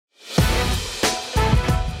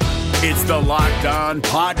It's the Locked On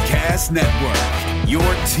Podcast Network, your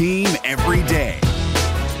team every day.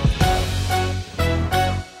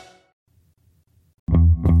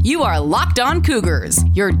 You are Locked On Cougars,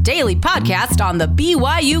 your daily podcast on the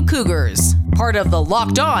BYU Cougars, part of the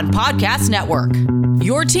Locked On Podcast Network,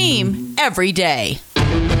 your team every day.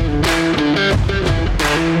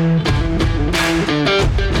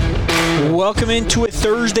 Welcome into a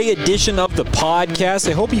Thursday edition of the podcast.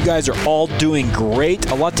 I hope you guys are all doing great.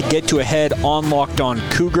 A lot to get to ahead on Locked On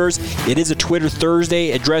Cougars. It is a Twitter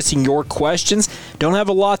Thursday addressing your questions. Don't have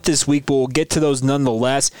a lot this week, but we'll get to those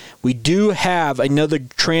nonetheless. We do have another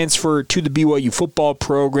transfer to the BYU football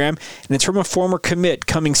program, and it's from a former commit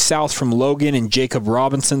coming south from Logan and Jakob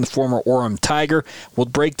Robinson, the former Orem Tiger. We'll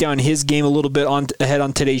break down his game a little bit ahead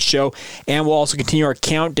on today's show, and we'll also continue our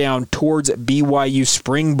countdown towards BYU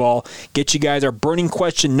spring ball. Get you guys our burning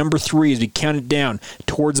question number 3 as we count it down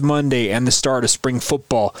towards Monday and the start of spring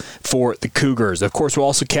football for the Cougars. Of course, we'll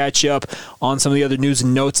also catch you up on some of the other news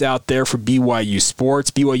and notes out there for BYU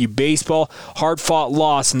sports. BYU baseball, hard-fought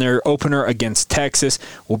loss in their opener against Texas.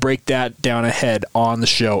 We'll break that down ahead on the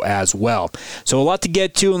show as well. So a lot to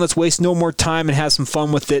get to, and let's waste no more time and have some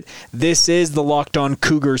fun with it. This is the Locked On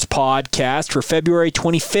Cougars podcast for February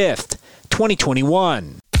 25th,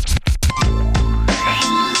 2021.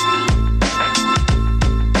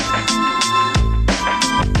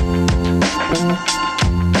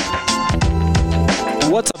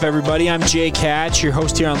 What's up, everybody? I'm Jake Hatch, your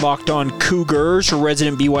host here on Locked On Cougars, your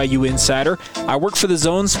resident BYU insider. I work for the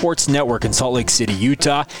Zone Sports Network in Salt Lake City,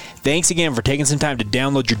 Utah. Thanks again for taking some time to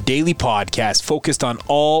download your daily podcast focused on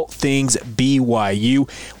all things BYU.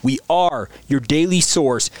 We are your daily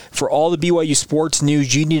source for all the BYU sports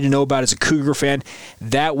news you need to know about as a Cougar fan.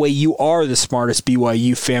 That way you are the smartest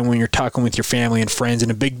BYU fan when you're talking with your family and friends.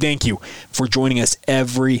 And a big thank you for joining us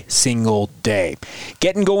every single day.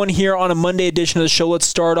 Getting going here on a Monday edition of the show. Let's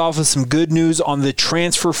start off with some good news on the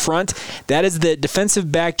transfer front. That is that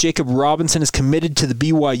defensive back Jakob Robinson is committed to the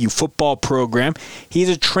BYU football program. He's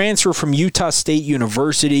a transfer from Utah State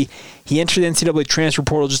University. He entered the NCAA transfer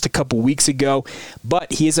portal just a couple weeks ago,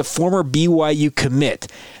 but he is a former BYU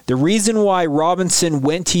commit. The reason why Robinson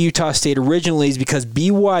went to Utah State originally is because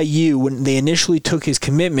BYU, when they initially took his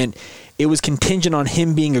commitment, it was contingent on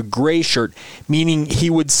him being a gray shirt, meaning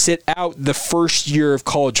he would sit out the first year of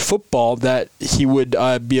college football that he would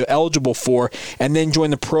be eligible for and then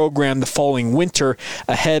join the program the following winter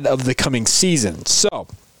ahead of the coming season. So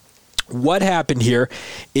what happened here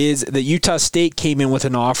is that Utah State came in with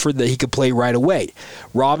an offer that he could play right away.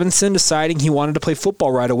 Robinson, deciding he wanted to play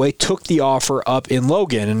football right away, took the offer up in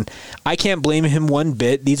Logan, and I can't blame him one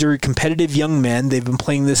bit. These are competitive young men. They've been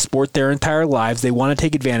playing this sport their entire lives. They want to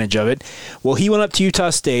take advantage of it. Well, he went up to Utah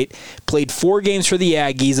State, played 4 games for the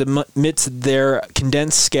Aggies amidst their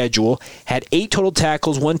condensed schedule, had 8 total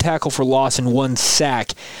tackles, 1 tackle for loss, and 1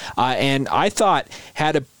 sack, and I thought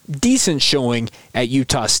had a decent showing at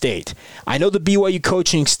Utah State. I know the BYU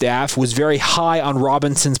coaching staff was very high on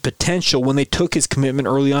Robinson's potential when they took his commitment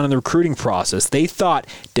early on in the recruiting process. They thought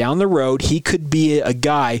down the road he could be a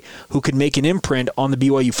guy who could make an imprint on the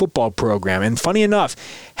BYU football program. And funny enough,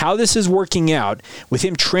 how this is working out with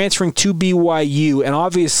him transferring to BYU, and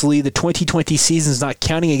obviously the 2020 season is not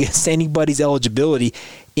counting against anybody's eligibility.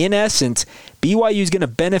 In essence, BYU is going to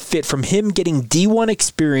benefit from him getting D1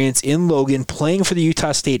 experience in Logan, playing for the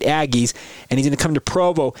Utah State Aggies, and he's going to come to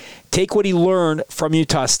Provo, take what he learned from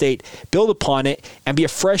Utah State, build upon it, and be a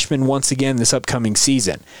freshman once again this upcoming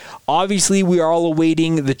season. Obviously, we are all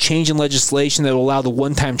awaiting the change in legislation that will allow the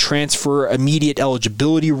one-time transfer immediate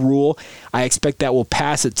eligibility rule. I expect that will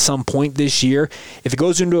pass at some point this year. If it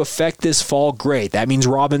goes into effect this fall, great. That means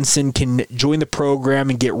Robinson can join the program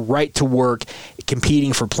and get right to work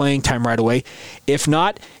competing for playing time right away. If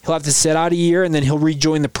not, he'll have to sit out a year and then he'll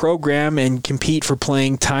rejoin the program and compete for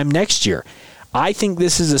playing time next year. I think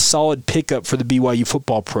this is a solid pickup for the BYU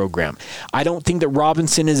football program. I don't think that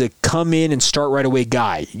Robinson is a come in and start right away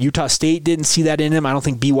guy. Utah State didn't see that in him. I don't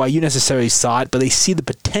think BYU necessarily saw it, but they see the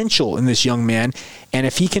potential in this young man. And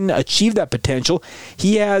if he can achieve that potential,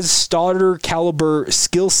 he has starter caliber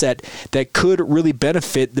skill set that could really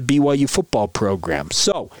benefit the BYU football program.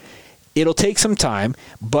 So it'll take some time,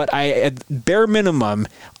 but at bare minimum,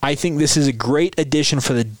 I think this is a great addition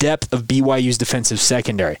for the depth of BYU's defensive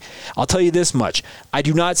secondary. I'll tell you this much. I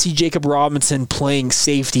do not see Jakob Robinson playing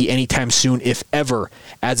safety anytime soon, if ever,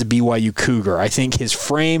 as a BYU Cougar. I think his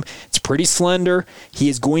frame, it's pretty slender. He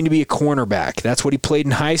is going to be a cornerback. That's what he played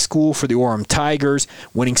in high school for the Orem Tigers,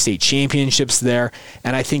 winning state championships there,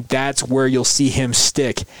 and I think that's where you'll see him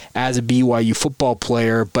stick as a BYU football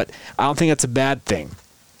player, but I don't think that's a bad thing.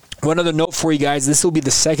 One other note for you guys, this will be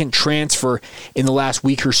the second transfer in the last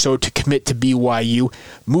week or so to commit to BYU.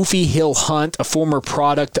 Mufi Hill Hunt, a former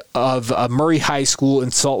product of Murray High School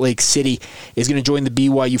in Salt Lake City, is going to join the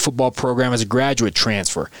BYU football program as a graduate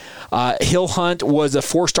transfer. Hill Hunt was a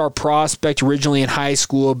four-star prospect originally in high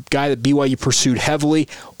school, a guy that BYU pursued heavily,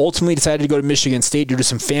 ultimately decided to go to Michigan State due to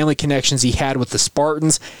some family connections he had with the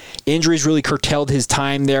Spartans. Injuries really curtailed his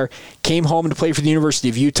time there. Came home to play for the University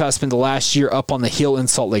of Utah, spent the last year up on the hill in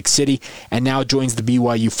Salt Lake City, and now joins the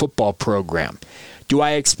BYU football program. Do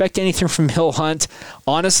I expect anything from Hill Hunt?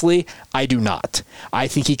 Honestly, I do not. I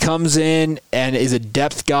think he comes in and is a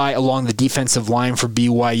depth guy along the defensive line for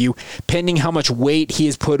BYU. Pending how much weight he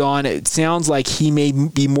has put on, it sounds like he may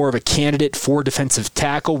be more of a candidate for defensive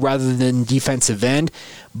tackle rather than defensive end.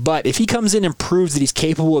 But if he comes in and proves that he's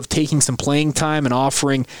capable of taking some playing time and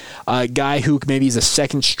offering a guy who maybe is a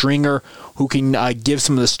second stringer, who can give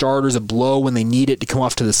some of the starters a blow when they need it to come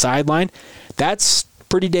off to the sideline, that's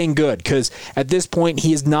pretty dang good, because at this point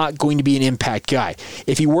he is not going to be an impact guy.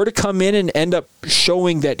 If he were to come in and end up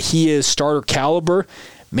showing that he is starter caliber,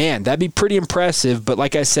 man, that'd be pretty impressive, but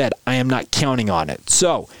like I said, I am not counting on it.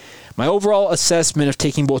 So my overall assessment of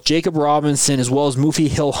taking both Jakob Robinson as well as Mufi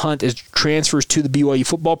Hill Hunt as transfers to the BYU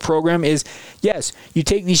football program is, yes, you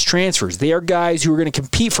take these transfers. They are guys who are going to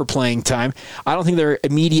compete for playing time. I don't think they're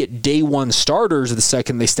immediate day one starters the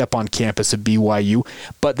second they step on campus at BYU,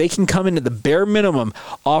 but they can come in at the bare minimum,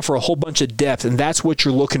 offer a whole bunch of depth, and that's what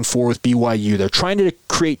you're looking for with BYU. They're trying to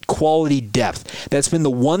create quality depth. That's been the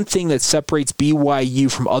one thing that separates BYU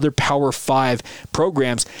from other Power 5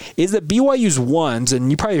 programs, is that BYU's ones, and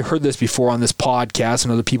you probably heard this before on this podcast,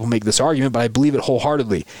 and other people make this argument, but I believe it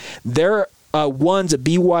wholeheartedly. Their ones at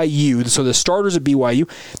BYU, so the starters at BYU,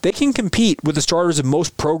 they can compete with the starters of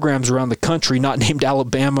most programs around the country, not named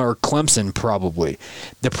Alabama or Clemson probably.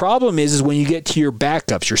 The problem is when you get to your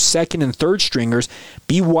backups, your second and third stringers,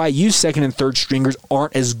 BYU's second and third stringers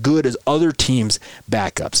aren't as good as other teams'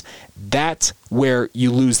 backups. That's where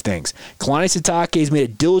you lose things. Kalani Sitake has made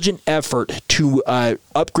a diligent effort to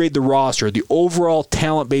upgrade the roster, the overall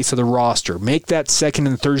talent base of the roster, make that second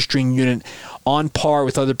and third string unit on par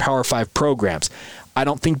with other Power 5 programs. I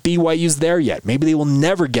don't think BYU's there yet. Maybe they will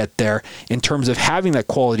never get there in terms of having that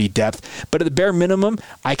quality depth, but at the bare minimum,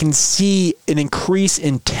 I can see an increase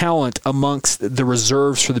in talent amongst the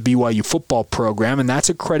reserves for the BYU football program, and that's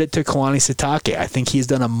a credit to Kalani Sitake. I think he's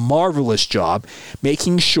done a marvelous job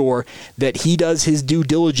making sure that he does his due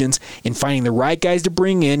diligence in finding the right guys to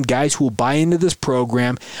bring in, guys who will buy into this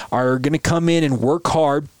program, are going to come in and work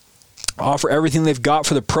hard, offer everything they've got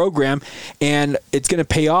for the program, and it's going to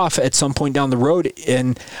pay off at some point down the road.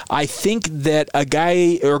 And I think that a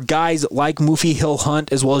guy or guys like Mufi Hill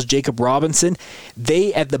Hunt as well as Jakob Robinson,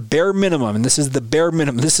 they at the bare minimum, and this is the bare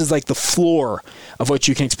minimum, this is like the floor of what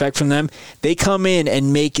you can expect from them, they come in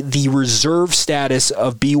and make the reserve status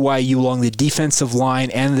of BYU along the defensive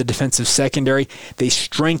line and the defensive secondary, they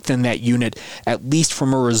strengthen that unit, at least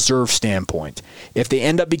from a reserve standpoint. If they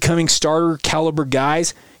end up becoming starter caliber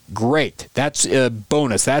guys, great. That's a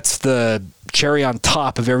bonus. That's the cherry on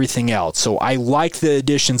top of everything else. So I like the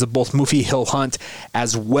additions of both Mufi Hill Hunt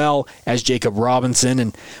as well as Jakob Robinson,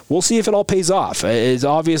 and we'll see if it all pays off. It's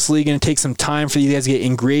obviously going to take some time for you guys to get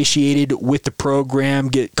ingratiated with the program,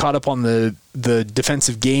 get caught up on the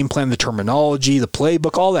defensive game plan, the terminology, the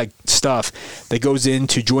playbook, all that stuff that goes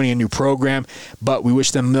into joining a new program, but we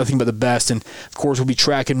wish them nothing but the best, and of course we'll be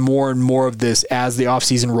tracking more and more of this as the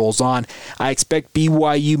offseason rolls on. I expect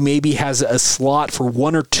BYU maybe has a slot for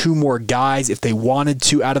one or two more guys if they wanted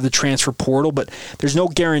to out of the transfer portal, but there's no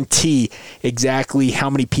guarantee exactly how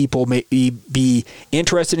many people may be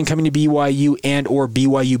interested in coming to BYU and or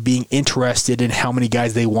BYU being interested in how many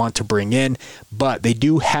guys they want to bring in, but they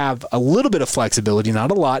do have a little bit of flexibility, not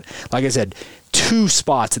a lot. Like I said, 2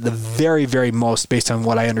 spots at the very, very most based on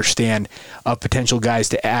what I understand of potential guys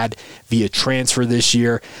to add via transfer this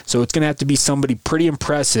year. So it's going to have to be somebody pretty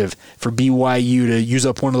impressive for BYU to use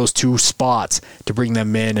up one of those 2 spots to bring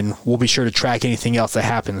them in, and we'll be sure to track anything else that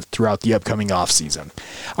happens throughout the upcoming offseason.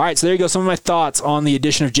 All right, so there you go. Some of my thoughts on the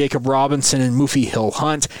addition of Jakob Robinson and Mufi Hill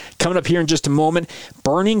Hunt. Coming up here in just a moment,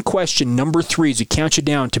 burning question number 3 as we count you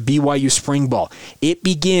down to BYU spring ball. It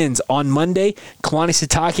begins on Monday. Kalani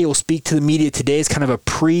Sitake will speak to the media today is kind of a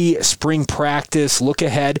pre-spring practice look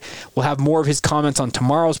ahead. We'll have more of his comments on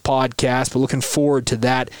tomorrow's podcast, but looking forward to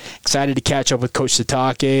that. Excited to catch up with Coach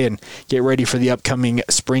Satake and get ready for the upcoming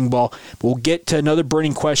spring ball. We'll get to another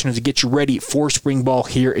burning question to get you ready for spring ball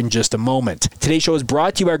here in just a moment. Today's show is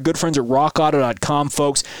brought to you by our good friends at rockauto.com,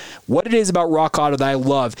 folks. What it is about Rock Auto that I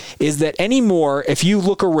love is that anymore, if you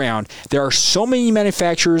look around, there are so many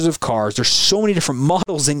manufacturers of cars. There's so many different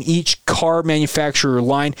models in each car manufacturer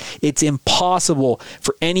line. It's impossible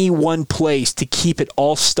for any one place to keep it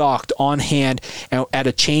all stocked on hand at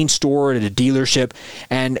a chain store, at a dealership.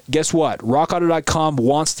 And guess what? rockauto.com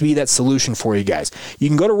wants to be that solution for you guys. You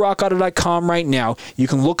can go to rockauto.com right now. You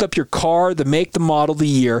can look up your car, the make, the model, the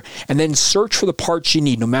year, and then search for the parts you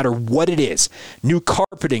need, no matter what it is. New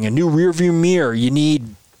carpeting, a new rear view mirror, you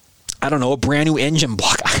need, I don't know, a brand new engine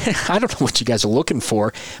block. I don't know what you guys are looking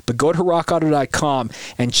for, but go to rockauto.com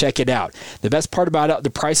and check it out. The best part about it, the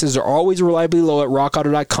prices are always reliably low at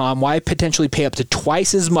rockauto.com. Why potentially pay up to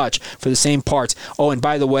twice as much for the same parts? Oh, and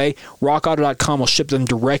by the way, rockauto.com will ship them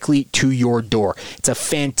directly to your door. It's a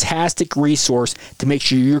fantastic resource to make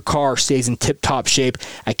sure your car stays in tip-top shape.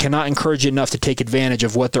 I cannot encourage you enough to take advantage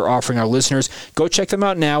of what they're offering our listeners. Go check them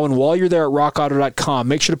out now, and while you're there at rockauto.com,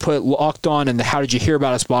 make sure to put Locked On in the How Did You Hear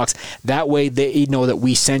About Us box. That way they know that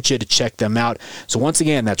we sent you to check them out. So once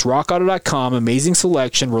again, that's rockauto.com. Amazing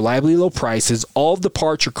selection, reliably low prices, all of the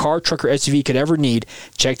parts your car, truck, or SUV could ever need.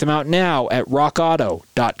 Check them out now at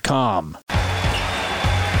rockauto.com.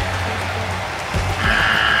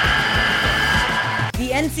 The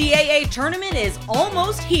NCAA tournament is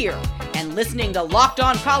almost here, and listening to Locked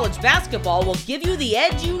On College Basketball will give you the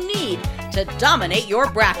edge you need to dominate your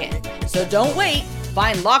bracket. So don't wait.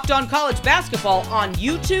 Find Locked On College Basketball on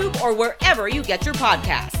YouTube or wherever you get your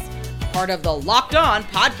podcasts. Part of the Locked On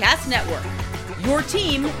Podcast Network. Your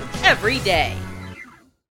team every day.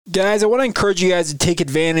 Guys, I want to encourage you guys to take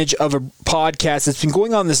advantage of a podcast that's been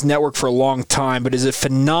going on this network for a long time, but is a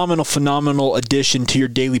phenomenal addition to your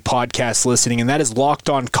daily podcast listening, and that is Locked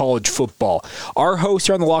On College Football. Our hosts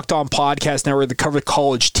here on the Locked On Podcast Network that cover the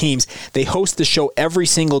college teams, they host the show every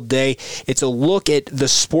single day. It's a look at the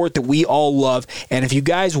sport that we all love, and if you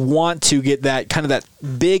guys want to get that kind of that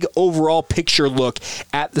big overall picture look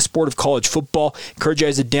at the sport of college football, I encourage you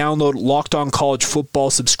guys to download Locked On College Football,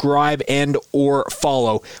 subscribe and or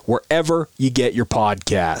follow wherever you get your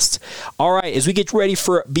podcasts. All right, as we get ready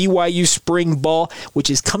for BYU spring ball, which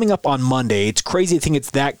is coming up on Monday. It's crazy to think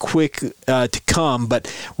it's that quick to come,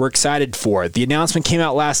 but we're excited for it. The announcement came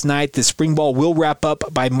out last night. The spring ball will wrap up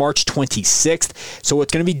by March 26th, so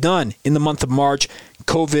it's going to be done in the month of March.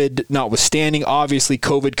 COVID notwithstanding, obviously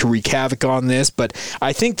COVID could wreak havoc on this, but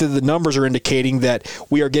I think that the numbers are indicating that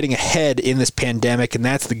we are getting ahead in this pandemic, and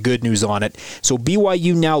that's the good news on it. So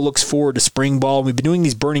BYU now looks forward to spring ball. We've been doing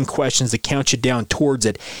these burning questions that count you down towards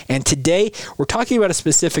it, and today we're talking about a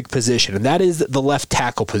specific position, and that is the left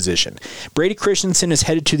tackle position. Brady Christensen is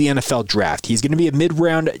headed to the NFL draft. He's going to be a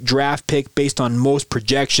mid-round draft pick based on most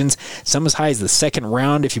projections, some as high as the second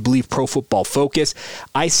round if you believe Pro Football Focus.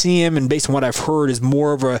 I see him, and based on what I've heard, is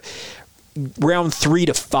more of a round 3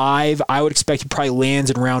 to 5. I would expect he probably lands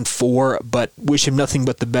in round 4, but wish him nothing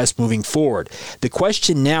but the best moving forward. The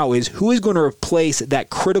question now is, who is going to replace that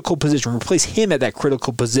critical position, replace him at that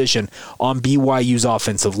critical position on BYU's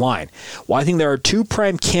offensive line? Well, I think there are two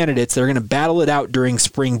prime candidates that are going to battle it out during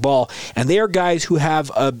spring ball, and they are guys who have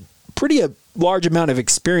a large amount of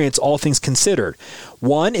experience, all things considered.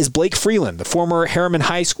 One is Blake Freeland, the former Harriman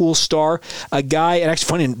High School star, a guy, and actually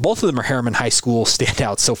funny, both of them are Harriman High School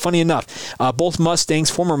standouts, so funny enough, both Mustangs,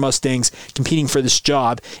 former Mustangs, competing for this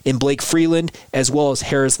job in Blake Freeland as well as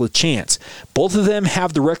Harris LaChance. Both of them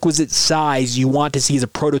have the requisite size you want to see as a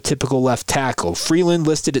prototypical left tackle. Freeland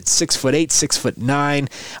listed at 6'8",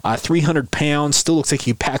 6'9", 300 pounds, still looks like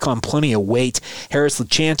he can pack on plenty of weight. Harris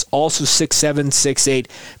LaChance, also 6'7", 6'8",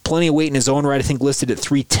 plenty of weight in his own right, I think listed at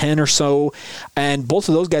 310 or so, and both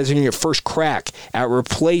of those guys are going to get first crack at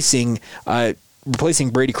replacing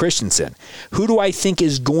Brady Christensen. Who do I think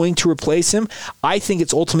is going to replace him? I think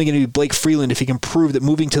it's ultimately going to be Blake Freeland if he can prove that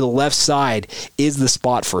moving to the left side is the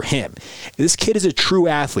spot for him. This kid is a true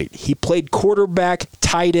athlete. He played quarterback,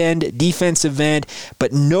 tight end, defensive end,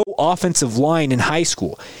 but no offensive line in high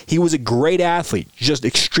school. He was a great athlete, just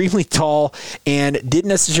extremely tall, and didn't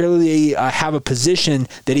necessarily have a position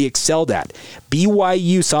that he excelled at.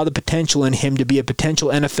 BYU saw the potential in him to be a potential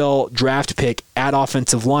NFL draft pick at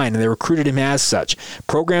offensive line, and they recruited him as such.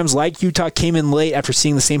 Programs like Utah came in late after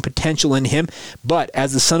seeing the same potential in him, but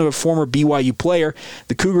as the son of a former BYU player,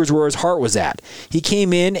 the Cougars were where his heart was at. He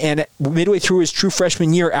came in, and midway through his true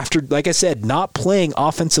freshman year, after, like I said, not playing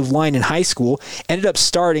offensive line in high school, ended up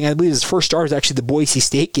starting, I believe his first start was actually the Boise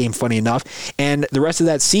State game, funny enough, and the rest of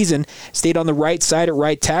that season stayed on the right side at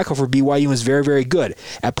right tackle for BYU and was very, very good.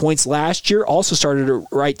 At points last year, also started at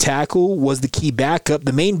right tackle, was the key backup,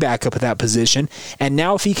 the main backup at that position, and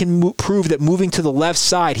now if he can prove that moving to the left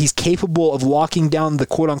side, he's capable of locking down the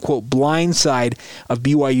quote-unquote blind side of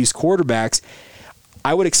BYU's quarterbacks,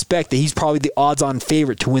 I would expect that he's probably the odds-on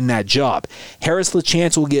favorite to win that job. Harris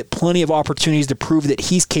LeChance will get plenty of opportunities to prove that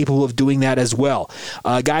he's capable of doing that as well.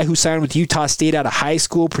 A guy who signed with Utah State out of high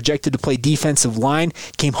school, projected to play defensive line,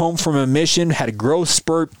 came home from a mission, had a growth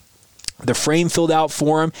spurt, the frame filled out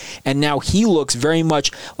for him, and now he looks very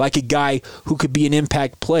much like a guy who could be an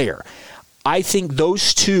impact player. I think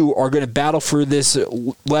those two are going to battle for this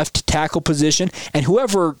left tackle position, and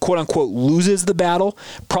whoever, quote-unquote, loses the battle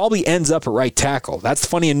probably ends up at right tackle. That's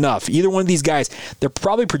funny enough. Either one of these guys, they're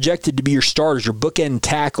probably projected to be your starters, your bookend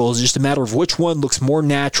tackles, just a matter of which one looks more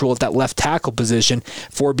natural at that left tackle position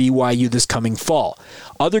for BYU this coming fall.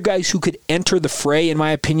 Other guys who could enter the fray, in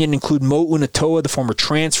my opinion, include Mo Unatoa, the former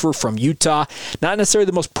transfer from Utah. Not necessarily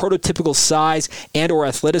the most prototypical size and or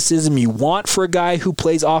athleticism you want for a guy who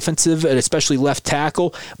plays offensive, and especially left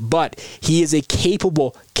tackle, but he is a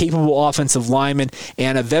capable offensive lineman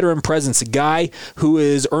and a veteran presence, a guy who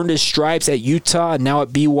has earned his stripes at Utah and now at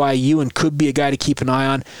BYU and could be a guy to keep an eye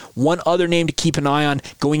on. One other name to keep an eye on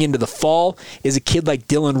going into the fall is a kid like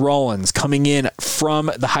Dylan Rollins coming in from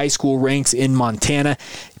the high school ranks in Montana.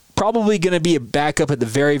 Probably going to be a backup at the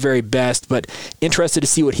very, very best, but interested to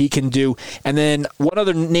see what he can do. And then one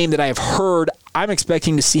other name that I have heard, I'm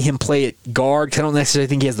expecting to see him play at guard, because I don't necessarily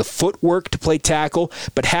think he has the footwork to play tackle,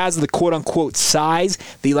 but has the quote-unquote size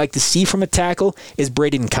that you like to see from a tackle, is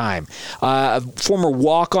Braden Keim. A former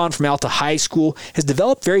walk-on from Alta High School, has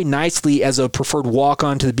developed very nicely as a preferred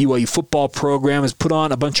walk-on to the BYU football program, has put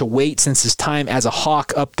on a bunch of weight since his time as a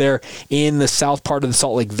Hawk up there in the south part of the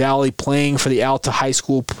Salt Lake Valley, playing for the Alta High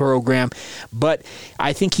School program. But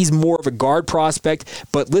I think he's more of a guard prospect,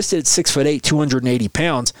 but listed at 6'8", 280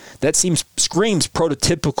 pounds. That screams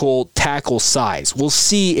prototypical tackle size. We'll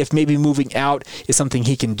see if maybe moving out is something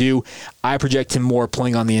he can do. I project him more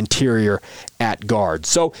playing on the interior at guard.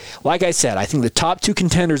 So, like I said, I think the top two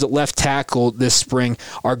contenders at left tackle this spring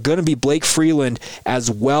are going to be Blake Freeland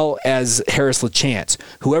as well as Harris LeChance.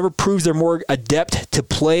 Whoever proves they're more adept to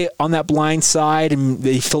play on that blind side and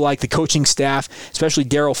they feel like the coaching staff, especially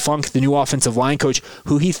Daryl Funk, the new offensive line coach,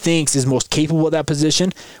 who he thinks is most capable of that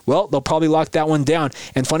position, well, they'll probably lock that one down.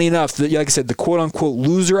 And funny enough, like I said, the quote-unquote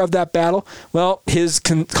loser of that battle, well, his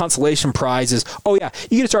consolation prize is, oh yeah,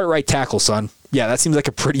 you get to start at right tackle, son. Yeah, that seems like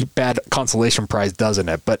a pretty bad consolation prize, doesn't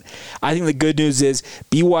it? But I think the good news is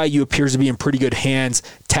BYU appears to be in pretty good hands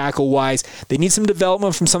tackle-wise. They need some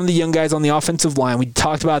development from some of the young guys on the offensive line. We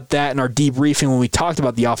talked about that in our debriefing when we talked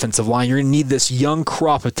about the offensive line. You're going to need this young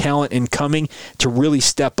crop of talent incoming to really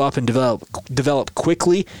step up and develop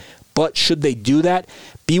quickly. But should they do that,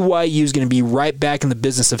 BYU is going to be right back in the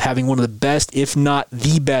business of having one of the best, if not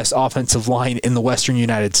the best, offensive line in the Western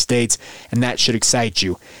United States, and that should excite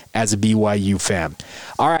you as a BYU fan.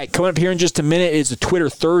 All right, coming up here in just a minute is a Twitter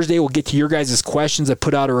Thursday. We'll get to your guys' questions. I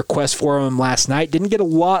put out a request for them last night. Didn't get a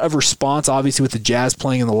lot of response, obviously, with the Jazz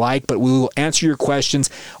playing and the like, but we will answer your questions.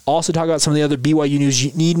 Also talk about some of the other BYU news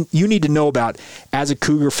you need to know about as a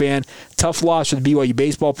Cougar fan. Tough loss for the BYU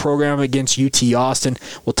baseball program against UT Austin.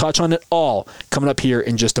 We'll touch on it all coming up here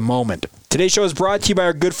in just a moment. Today's show is brought to you by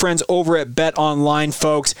our good friends over at Bet Online,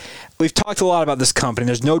 folks. We've talked a lot about this company.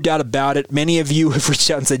 There's no doubt about it. Many of you have reached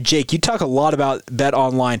out and said, Jake, you talk a lot about Bet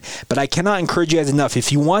Online, but I cannot encourage you guys enough.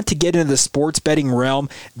 If you want to get into the sports betting realm,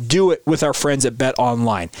 do it with our friends at Bet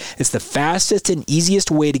Online. It's the fastest and easiest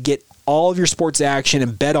way to get all of your sports action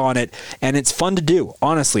and bet on it, and it's fun to do.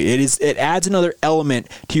 Honestly, it adds another element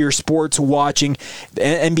to your sports watching. The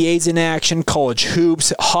NBA's in action, college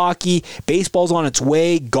hoops, hockey, baseball's on its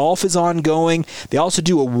way, golf is ongoing. They also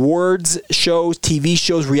do awards shows, TV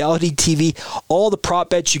shows, reality TV. All the prop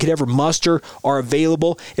bets you could ever muster are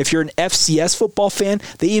available. If you're an FCS football fan,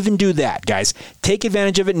 they even do that, guys. Take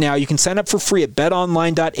advantage of it now. You can sign up for free at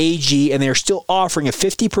betonline.ag, and they're still offering a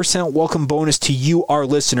 50% welcome bonus to you, our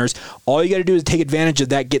listeners. All you got to do is take advantage of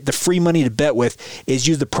that, get the free money to bet with, is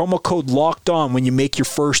use the promo code LOCKEDON when you make your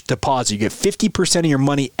first deposit. You get 50% of your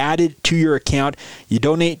money added to your account. You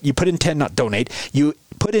put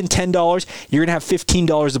in $10, you're going to have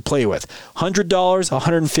 $15 to play with. $100,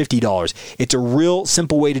 $150. It's a real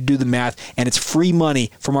simple way to do the math, and it's free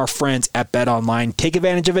money from our friends at BetOnline. Take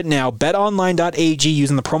advantage of it now. BetOnline.ag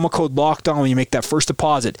using the promo code LOCKEDON when you make that first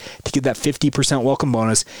deposit to get that 50% welcome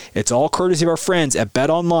bonus. It's all courtesy of our friends at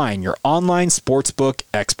BetOnline, your online sportsbook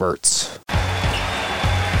experts.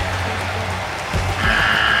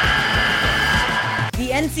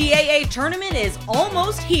 NCAA tournament is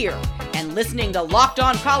almost here, and listening to Locked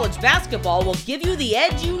On College Basketball will give you the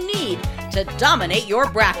edge you need to dominate your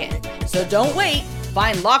bracket. So don't wait.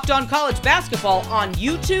 Find Locked On College Basketball on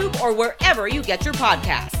YouTube or wherever you get your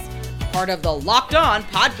podcasts. Part of the Locked On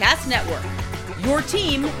Podcast Network. Your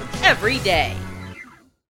team every day.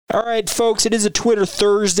 All right, folks, it is a Twitter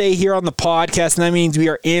Thursday here on the podcast, and that means we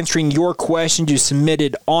are answering your questions you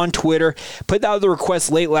submitted on Twitter. Put out the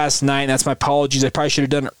request late last night, and that's my apologies. I probably should have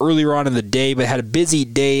done it earlier on in the day, but had a busy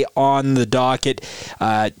day on the docket.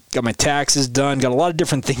 Got my taxes done, got a lot of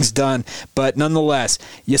different things done, but nonetheless,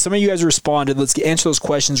 some of you guys responded. Let's answer those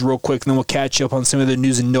questions real quick, and then we'll catch up on some of the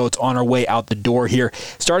news and notes on our way out the door here.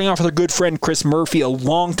 Starting off with our good friend Chris Murphy, a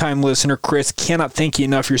longtime listener. Chris, cannot thank you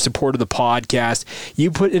enough for your support of the podcast.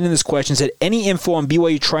 You put in this question, said, any info on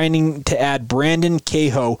BYU trying to add Brandon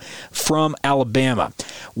Cahoe from Alabama?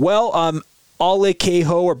 Well, Ale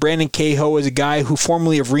Cahoe, or Brandon Cahoe, is a guy who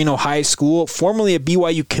formerly of Reno High School, formerly a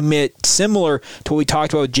BYU commit, similar to what we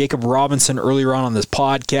talked about with Jakob Robinson earlier on this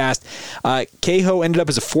podcast. Cahoe ended up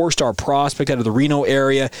as a 4-star prospect out of the Reno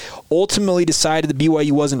area, ultimately decided the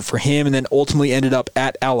BYU wasn't for him, and then ultimately ended up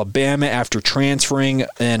at Alabama after transferring,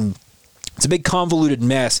 and it's a big convoluted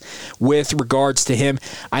mess with regards to him.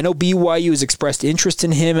 I know BYU has expressed interest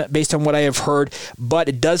in him based on what I have heard, but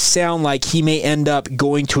it does sound like he may end up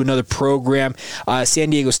going to another program. San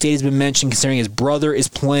Diego State has been mentioned, considering his brother is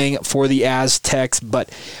playing for the Aztecs, but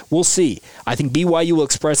we'll see. I think BYU will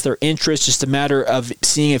express their interest, just a matter of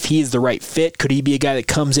seeing if he is the right fit. Could he be a guy that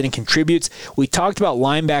comes in and contributes? We talked about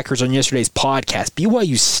linebackers on yesterday's podcast.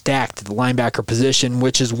 BYU stacked at the linebacker position,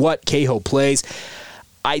 which is what Cahoe plays.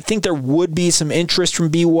 I think there would be some interest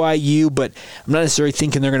from BYU, but I'm not necessarily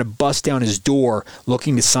thinking they're going to bust down his door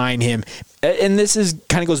looking to sign him. And this is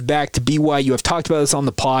kind of goes back to BYU. I've talked about this on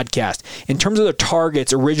the podcast. In terms of their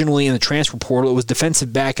targets, originally in the transfer portal, it was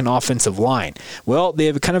defensive back and offensive line. Well, they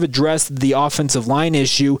have kind of addressed the offensive line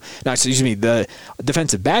issue. The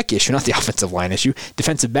defensive back issue, not the offensive line issue.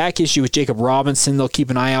 Defensive back issue with Jakob Robinson. They'll keep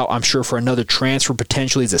an eye out, I'm sure, for another transfer,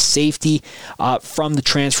 potentially as a safety from the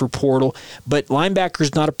transfer portal. But linebacker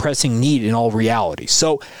is not a pressing need in all reality.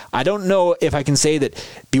 So I don't know if I can say that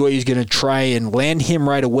BYU is going to try and land him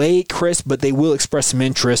right away, Chris, but they will express some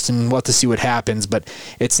interest, and we'll have to see what happens. But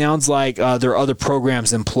it sounds like there are other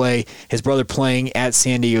programs in play. His brother playing at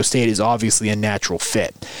San Diego State is obviously a natural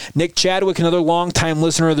fit. Nick Chadwick, another longtime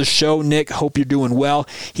listener of the show. Nick, hope you're doing well.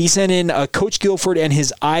 He sent in Coach Guilford and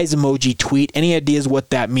his eyes emoji tweet. Any ideas what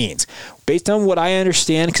that means? Based on what I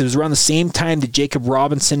understand, because it was around the same time that Jakob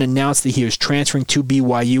Robinson announced that he was transferring to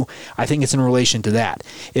BYU, I think it's in relation to that.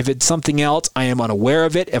 If it's something else, I am unaware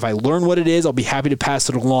of it. If I learn what it is, I'll be happy to pass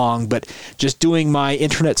it along. But just doing my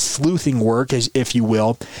internet sleuthing work, if you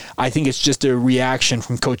will, I think it's just a reaction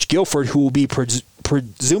from Coach Guilford, who will be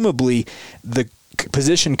presumably the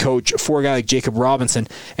position coach for a guy like Jakob Robinson,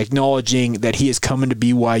 acknowledging that he is coming to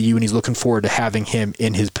BYU and he's looking forward to having him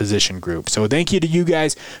in his position group. So thank you to you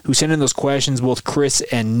guys who sent in those questions, both Chris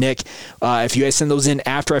and Nick. If you guys send those in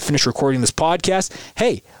after I finish recording this podcast,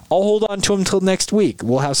 hey, I'll hold on to them until next week.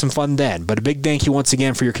 We'll have some fun then. But a big thank you once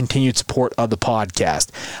again for your continued support of the podcast.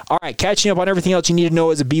 All right, catching up on everything else you need to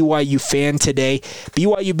know as a BYU fan today.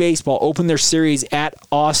 BYU baseball opened their series at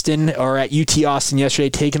Austin, or at UT Austin yesterday,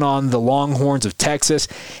 taking on the Longhorns of Texas.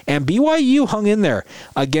 And BYU hung in there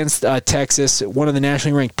against Texas, one of the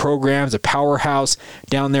nationally ranked programs, a powerhouse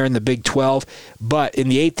down there in the Big 12. But in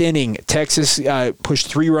the 8th inning, Texas pushed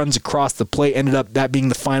 3 runs across the plate, ended up that being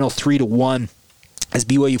the final 3-1. As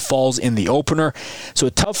BYU falls in the opener. So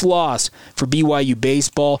a tough loss for BYU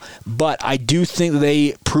baseball, but I do think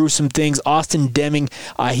they proved some things. Austin Deming,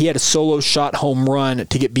 he had a solo shot home run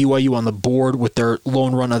to get BYU on the board with their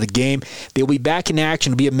lone run of the game. They'll be back in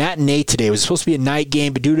action. It'll be a matinee today. It was supposed to be a night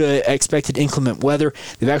game, but due to expected inclement weather,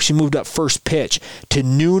 they've actually moved up first pitch to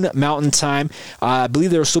noon Mountain Time. I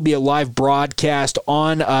believe there will still be a live broadcast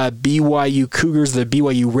on BYU Cougars, the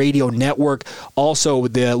BYU Radio Network. Also,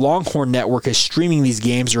 the Longhorn Network is streaming these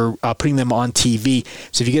games, or putting them on TV.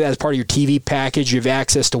 So if you get that as part of your TV package, you have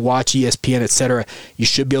access to watch ESPN, etc. You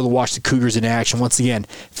should be able to watch the Cougars in action. Once again,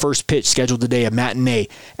 first pitch scheduled today, a matinee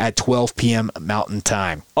at 12 p.m. Mountain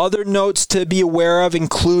Time. Other notes to be aware of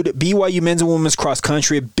include BYU men's and women's cross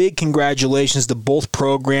country. A big congratulations to both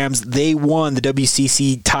programs. They won the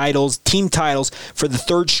WCC titles, team titles, for the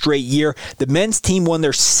 3rd straight year. The men's team won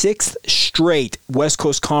their 6th straight West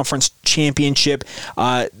Coast Conference championship.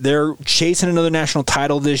 They're chasing another national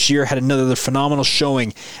title this year, had another phenomenal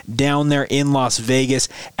showing down there in Las Vegas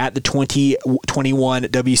at the 2021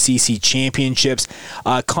 WCC Championships.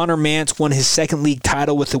 Connor Mance won his second league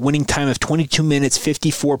title with a winning time of 22 minutes,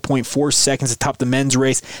 54.4 seconds atop the men's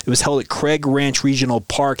race. It was held at Craig Ranch Regional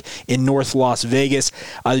Park in North Las Vegas.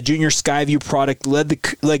 The junior Skyview product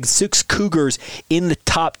led 6 Cougars in the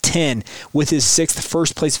top 10 with his 6th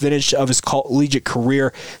first-place finish of his collegiate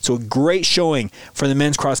career. So a great showing for the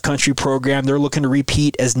men's cross-country program. They're looking to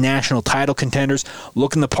repeat as national title contenders,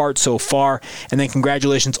 looking the part so far. And then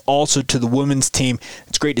congratulations also to the women's team.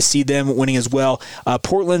 It's great to see them winning as well.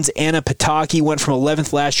 Portland's Anna Pataki went from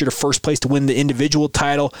 11th last year to first place to win the individual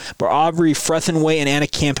title, but Aubrey Frethenway and Anna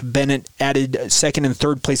Camp Bennett added second and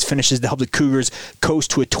third place finishes to help the Cougars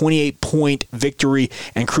coast to a 28-point victory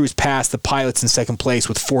and cruise past the Pilots in second place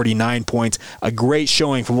with 49 points. A great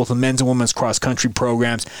showing for both the men's and women's cross-country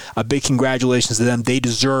programs. A big congratulations to them. They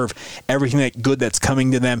deserve everything that good that's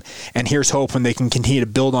coming to them, and here's hoping they can continue to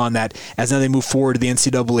build on that as now they move forward to the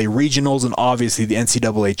NCAA regionals and obviously the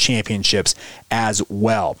NCAA championships as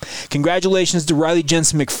well. Congratulations to Riley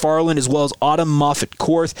Jensen McFarland as well as Autumn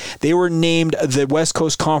Moffitt-Korth. They were named the West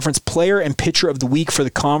Coast Conference Player and Pitcher of the Week for the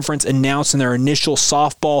conference, announced in their initial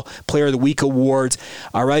softball Player of the Week awards.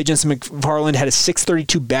 Riley Jensen McFarland had a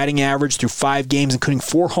 .632 batting average through 5 games, including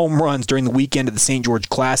 4 home runs during the weekend at the St. George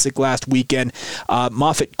Classic last weekend.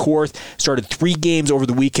 Moffitt-Korth started 3 games over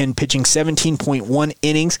the weekend, pitching 17.1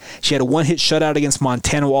 innings. She had a 1-hit shutout against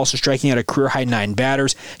Montana while also striking out a career-high 9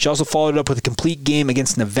 batters. She also followed up with a complete game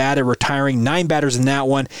against Nevada, retiring 9 batters in that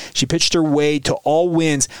one. She pitched her way to all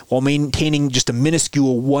wins while maintaining just a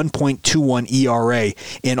minuscule 1.21 ERA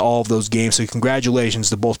in all of those games. So congratulations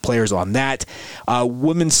to both players on that.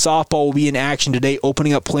 Women's softball will be in action today,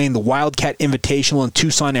 opening up playing the Wildcat Invitational in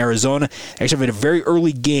Tucson, Arizona. Actually, had a very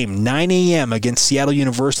early game, 9 a.m. against Seattle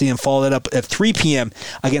University, and followed it up at 3 p.m.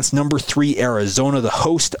 against number 3 Arizona, the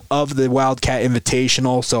host of the Wildcat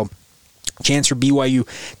Invitational. So chance for BYU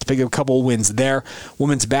to pick up a couple of wins there.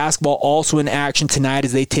 Women's basketball also in action tonight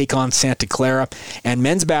as they take on Santa Clara. And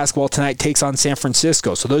men's basketball tonight takes on San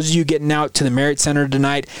Francisco. So those of you getting out to the Marriott Center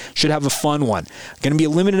tonight should have a fun one. Going to be a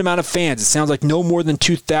limited amount of fans. It sounds like no more than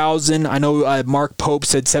 2,000. I know Mark Pope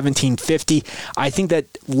said 1,750. I think that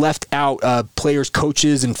left out players,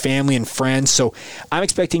 coaches, and family and friends. So I'm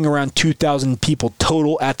expecting around 2,000 people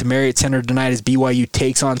total at the Marriott Center tonight as BYU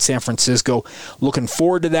takes on San Francisco. Looking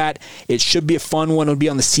forward to that. It should be a fun one. It'll be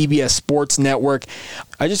on the CBS Sports Network.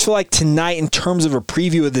 I just feel like tonight, in terms of a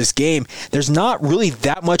preview of this game, there's not really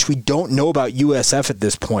that much we don't know about USF at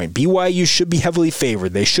this point. BYU should be heavily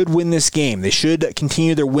favored. They should win this game. They should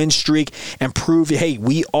continue their win streak and prove, hey,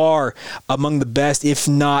 we are among the best, if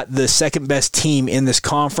not the second best team in this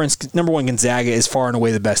conference. Number 1, Gonzaga is far and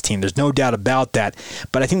away the best team. There's no doubt about that.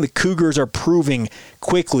 But I think the Cougars are proving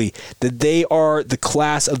quickly that they are the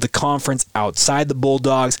class of the conference outside the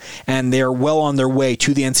Bulldogs, and they are well on their way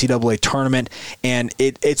to the NCAA tournament, and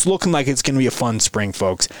it's looking like it's going to be a fun spring,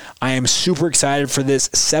 folks. I am super excited for this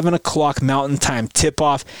 7 o'clock Mountain Time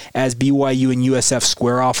tip-off as BYU and USF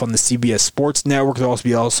square off on the CBS Sports Network. There will also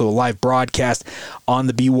be a live broadcast on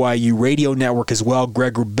the BYU radio network as well.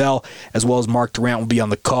 Greg Wrubell as well as Mark Durant will be on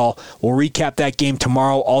the call. We'll recap that game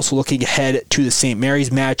tomorrow, also looking ahead to the St. Mary's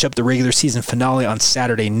matchup, the regular season finale on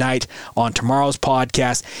Saturday night on tomorrow's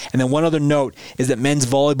podcast. And then one other note is that men's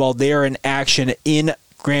volleyball, they are in action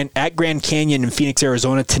at Grand Canyon in Phoenix,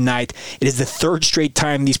 Arizona tonight. It is the 3rd straight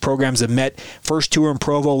time these programs have met. First 2 were in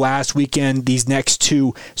Provo last weekend. These next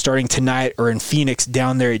 2 starting tonight are in Phoenix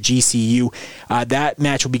down there at GCU. That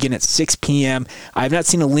match will begin at 6 p.m. I have not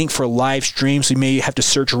seen a link for a live stream, so you may have to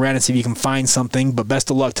search around and see if you can find something, but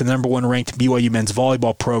best of luck to the number 1 ranked BYU men's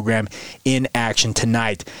volleyball program in action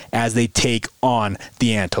tonight as they take on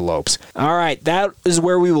the Antelopes. All right, that is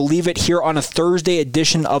where we will leave it here on a Thursday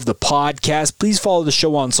edition of the podcast. Please follow the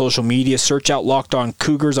show on social media. Search out Locked On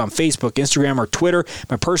Cougars on Facebook, Instagram, or Twitter.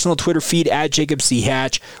 My personal Twitter feed at Jacob C.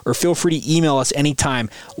 Hatch, or feel free to email us anytime.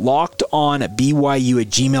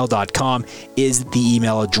 LockedOnBYU@gmail.com is the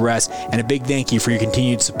email address. And a big thank you for your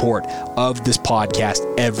continued support of this podcast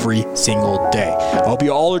every single day. I hope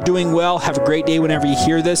you all are doing well. Have a great day whenever you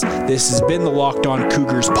hear this. This has been the Locked On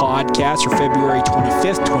Cougars podcast for February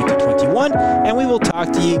 25th, 2021, and we will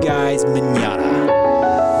talk to you guys mañana.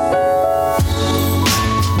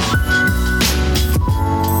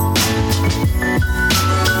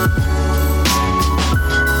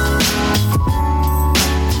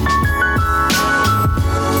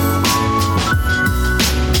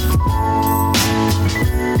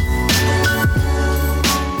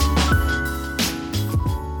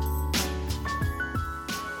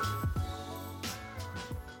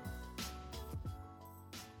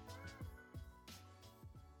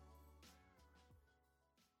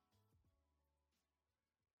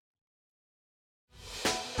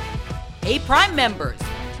 Hey, Prime members,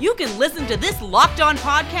 you can listen to this Locked On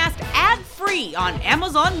podcast ad-free on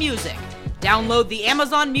Amazon Music. Download the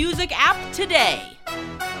Amazon Music app today.